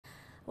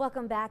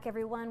Welcome back,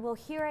 everyone. Well,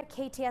 here at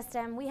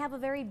KTSM, we have a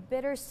very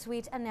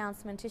bittersweet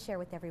announcement to share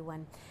with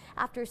everyone.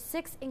 After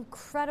 6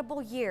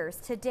 incredible years,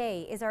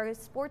 today is our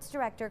sports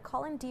director,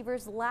 Colin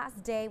Deaver's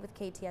last day with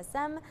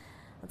KTSM.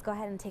 Let's go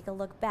ahead and take a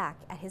look back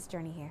at his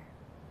journey here.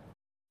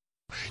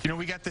 You know,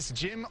 we got this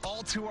gym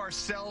all to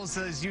ourselves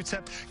as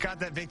UTEP got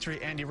that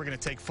victory. Andy, we're going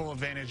to take full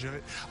advantage of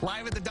it.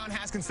 Live at the Don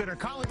Haskins Center,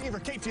 Colin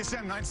Deaver,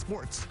 KTSM 9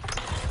 Sports.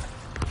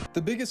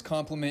 The biggest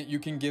compliment you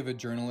can give a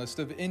journalist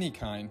of any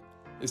kind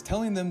is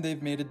telling them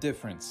they've made a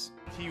difference.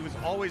 He was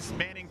always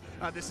manning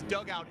this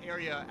dugout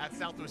area at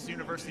Southwest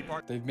University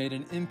Park. They've made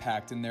an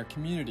impact in their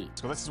community.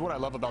 So this is what I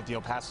love about the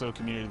El Paso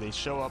community. They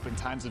show up in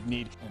times of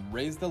need and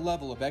raise the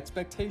level of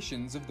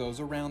expectations of those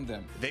around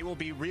them. They will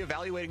be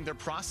reevaluating their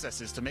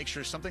processes to make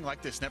sure something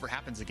like this never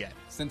happens again.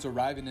 Since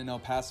arriving in El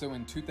Paso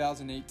in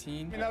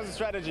 2018, that was the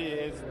strategy,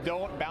 is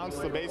don't bounce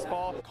the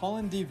baseball.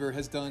 Colin Deaver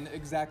has done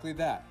exactly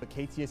that. The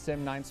KTSM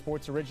 9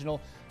 Sports Original,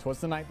 'twas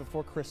the night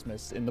before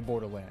Christmas in the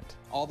borderland.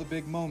 All the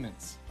big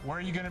moments. Where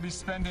are you going to be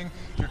spending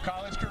your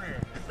college career?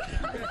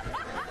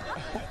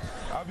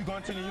 I'll be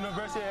going to the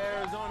University of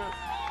Arizona.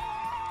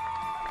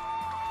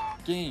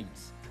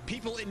 Games.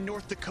 People in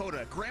North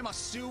Dakota, Grandma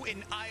Sue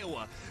in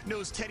Iowa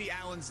knows Teddy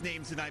Allen's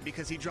name tonight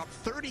because he dropped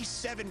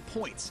 37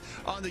 points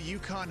on the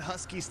Yukon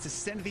Huskies to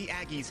send the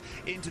Aggies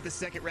into the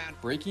second round.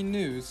 Breaking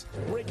news.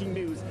 Breaking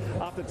news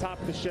off the top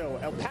of the show.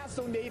 El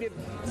Paso native,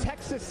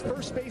 Texas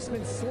first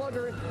baseman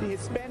slugger, the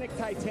Hispanic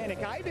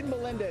Titanic, Ivan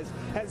Melendez,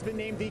 has been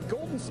named the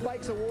Golden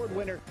Spikes Award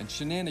winner. And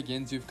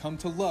shenanigans you've come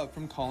to love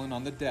from Colin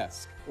on the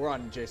desk. We're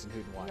on Jason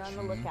Hooten watch. You're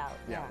on the lookout.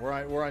 Yeah,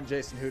 we're on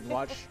Jason Hooten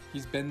watch.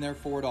 He's been there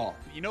for it all.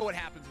 You know what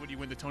happens when you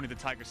win the Tony the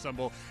Tiger Sun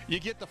Bowl? You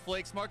get the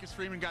flakes. Marcus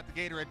Freeman got the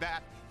Gatorade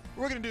bath.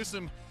 We're going to do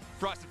some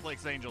Frosted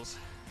Flakes Angels.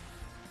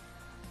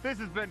 This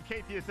has been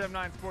KTSM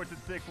 9 Sports at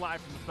 6, live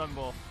from the Sun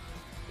Bowl.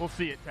 We'll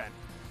see you at 10.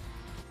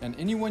 And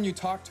anyone you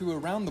talk to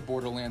around the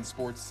borderland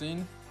sports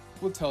scene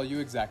will tell you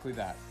exactly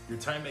that. Your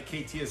time at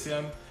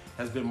KTSM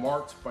has been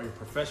marked by your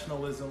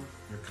professionalism,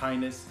 your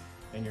kindness,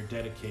 and your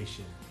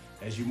dedication.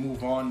 As you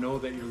move on, know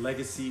that your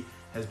legacy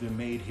has been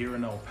made here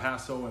in El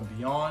Paso and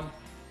beyond,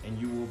 and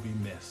you will be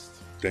missed.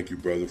 Thank you,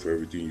 brother, for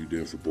everything you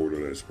did for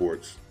Borderland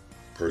Sports.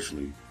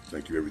 Personally,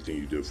 thank you for everything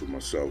you did for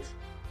myself,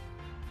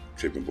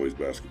 Chapin Boys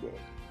basketball.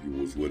 You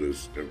was with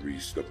us every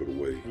step of the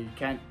way. You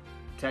can't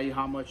tell you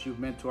how much you've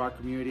meant to our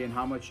community and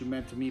how much you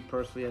meant to me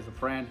personally as a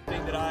friend. The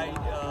thing that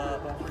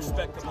I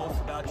respect the most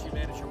about you,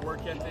 man, is your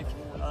work ethic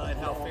and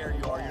how fair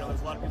you are. You know,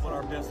 there's a lot of people in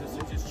our business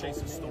that just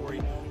chase a story.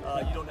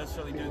 You don't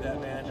necessarily do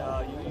that, man.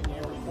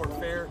 You report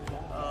fair.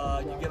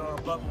 You get on our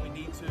butt when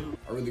we need to.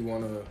 I really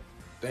want to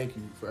thank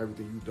you for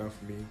everything you've done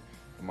for me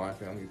and my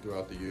family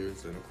throughout the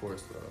years, and of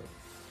course the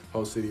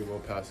whole city of El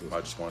Paso. I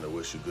just want to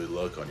wish you good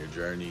luck on your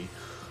journey.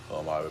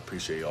 I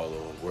appreciate all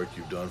the work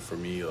you've done for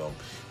me,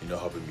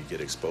 helping me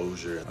get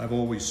exposure. I've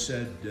always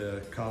said,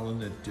 Colin,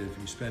 that if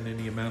you spend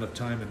any amount of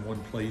time in one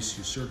place,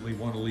 you certainly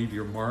want to leave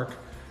your mark.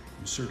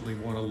 You certainly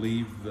want to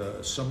leave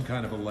some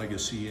kind of a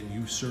legacy, and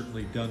you've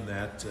certainly done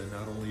that,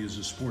 not only as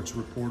a sports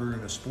reporter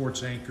and a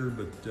sports anchor,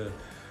 but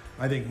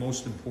I think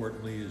most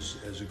importantly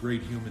as a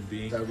great human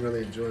being. I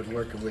really enjoyed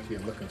working with you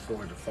and looking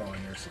forward to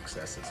following your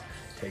successes.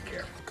 Take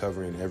care.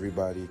 Covering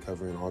everybody,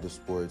 covering all the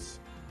sports,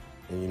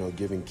 and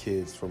giving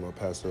kids from El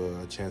Paso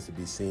a chance to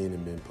be seen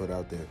and been put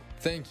out there.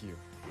 Thank you.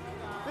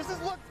 This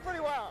looks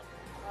pretty wild.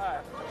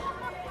 All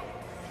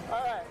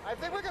right. I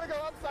think we're going to go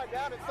upside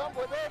down at some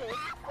point. There it is.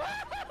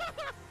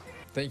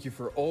 Thank you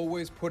for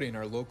always putting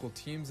our local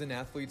teams and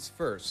athletes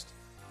first.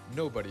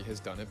 Nobody has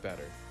done it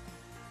better.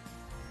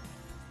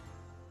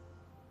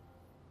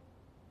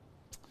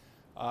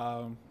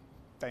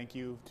 Thank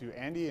you to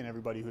Andy and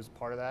everybody who's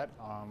part of that.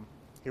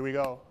 Here we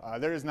go.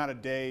 There is not a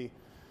day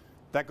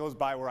that goes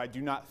by where I do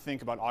not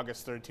think about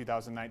August 3rd,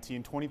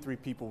 2019. 23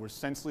 people were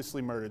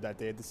senselessly murdered that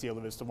day at the Cielo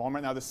Vista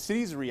Walmart. Now, the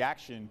city's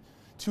reaction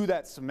to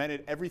that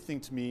cemented everything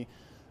to me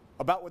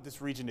about what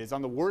this region is.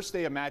 On the worst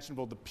day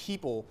imaginable, the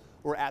people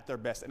were at their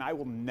best, and I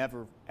will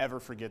never, ever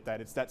forget that.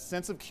 It's that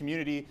sense of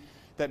community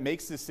that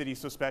makes this city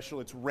so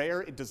special. It's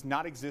rare, it does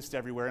not exist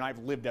everywhere, and I've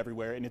lived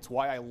everywhere, and it's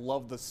why I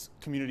love this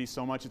community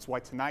so much. It's why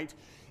tonight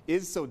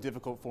is so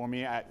difficult for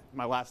me at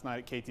my last night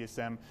at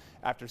KTSM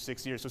after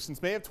 6 years. So since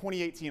May of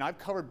 2018, I've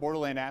covered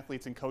Borderland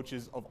athletes and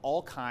coaches of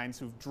all kinds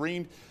who've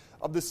dreamed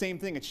of the same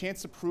thing, a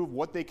chance to prove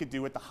what they could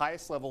do at the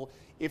highest level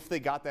if they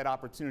got that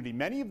opportunity.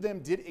 Many of them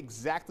did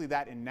exactly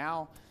that, and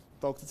now,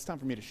 folks, it's time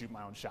for me to shoot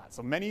my own shot.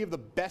 So many of the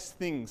best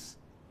things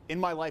in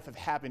my life have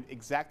happened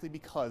exactly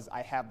because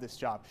I have this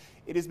job.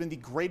 It has been the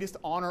greatest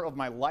honor of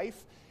my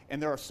life,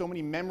 and there are so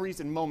many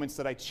memories and moments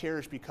that I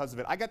cherish because of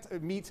it. I got to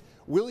meet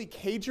Willie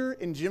Cager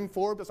and Jim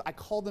Forbes. I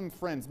call them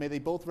friends. May they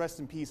both rest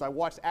in peace. I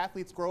watched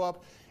athletes grow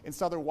up and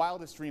saw their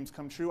wildest dreams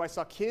come true. I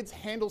saw kids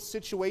handle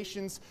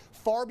situations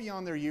far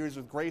beyond their years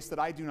with grace that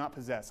I do not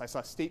possess. I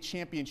saw state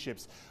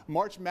championships,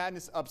 March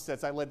Madness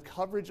upsets. I led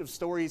coverage of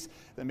stories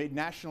that made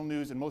national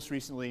news, and most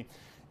recently,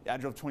 I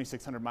drove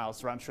 2,600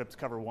 miles round trip to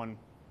cover one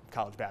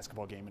college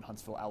basketball game in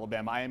Huntsville,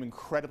 Alabama. I am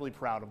incredibly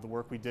proud of the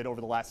work we did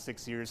over the last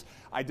 6 years.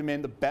 I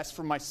demand the best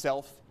for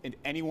myself and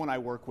anyone I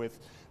work with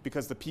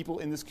because the people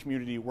in this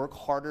community work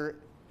harder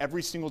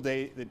every single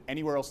day than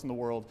anywhere else in the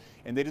world,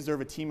 and they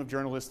deserve a team of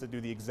journalists that do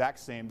the exact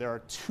same. There are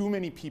too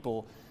many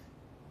people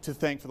to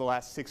thank for the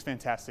last 6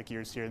 fantastic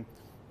years here.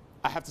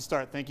 I have to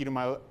start. Thank you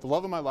to the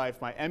love of my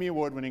life, my Emmy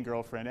Award-winning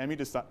girlfriend, Emily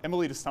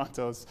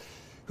DeSantos,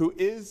 who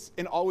is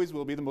and always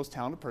will be the most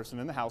talented person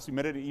in the house. We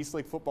met at an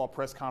Eastlake football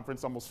press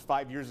conference almost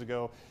 5 years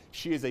ago.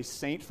 She is a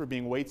saint for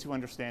being way too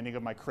understanding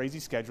of my crazy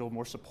schedule,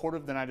 more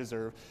supportive than I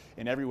deserve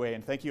in every way.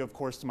 And thank you, of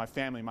course, to my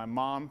family, my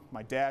mom,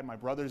 my dad, my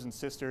brothers and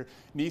sister,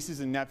 nieces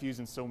and nephews,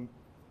 and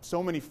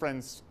so many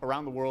friends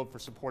around the world for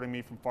supporting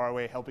me from far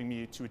away, helping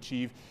me to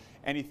achieve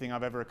anything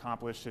I've ever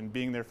accomplished and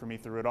being there for me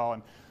through it all.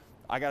 And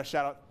I got to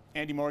shout out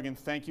Andy Morgan.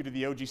 Thank you to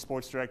the OG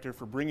Sports Director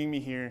for bringing me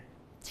here,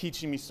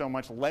 teaching me so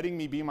much, letting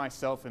me be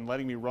myself, and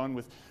letting me run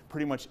with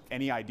pretty much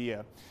any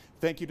idea.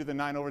 Thank you to the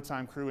 9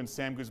 Overtime crew and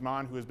Sam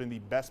Guzman, who has been the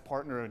best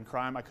partner in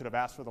crime I could have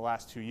asked for the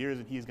last 2 years,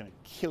 and he's going to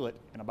kill it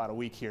in about a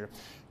week here.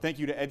 Thank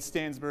you to Ed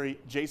Stansbury,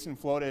 Jason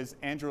Flores,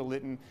 Andrew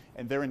Litton,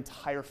 and their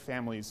entire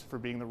families for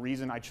being the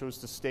reason I chose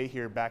to stay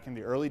here back in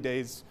the early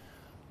days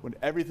when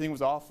everything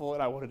was awful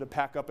and I wanted to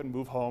pack up and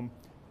move home.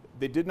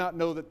 They did not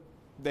know that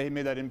they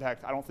made that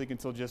impact, I don't think,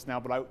 until just now,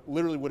 but I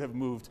literally would have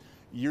moved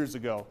years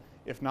ago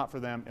if not for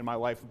them, and my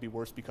life would be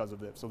worse because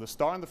of it. So the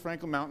star in the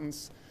Franklin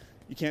Mountains,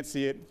 you can't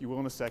see it, you will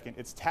in a second.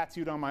 It's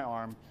tattooed on my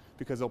arm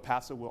because El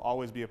Paso will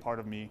always be a part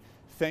of me.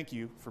 Thank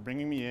you for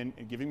bringing me in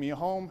and giving me a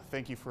home.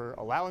 Thank you for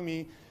allowing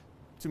me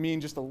to mean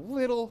just a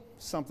little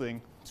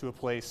something to a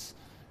place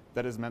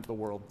that has meant the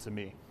world to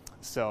me.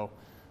 So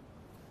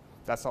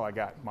that's all I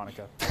got,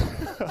 Monica.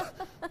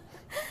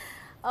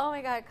 Oh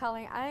my God,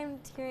 Colin, I'm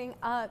tearing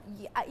up.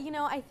 You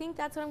know, I think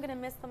that's what I'm gonna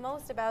miss the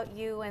most about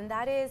you, and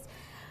that is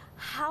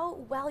how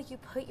well you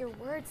put your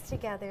words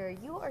together.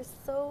 You are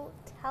so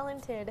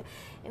talented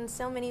in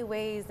so many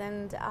ways,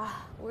 and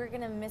we're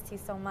gonna miss you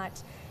so much.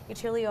 You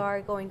truly are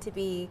going to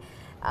be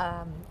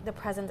the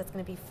presence that's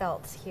gonna be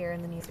felt here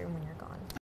in the newsroom when you're gone.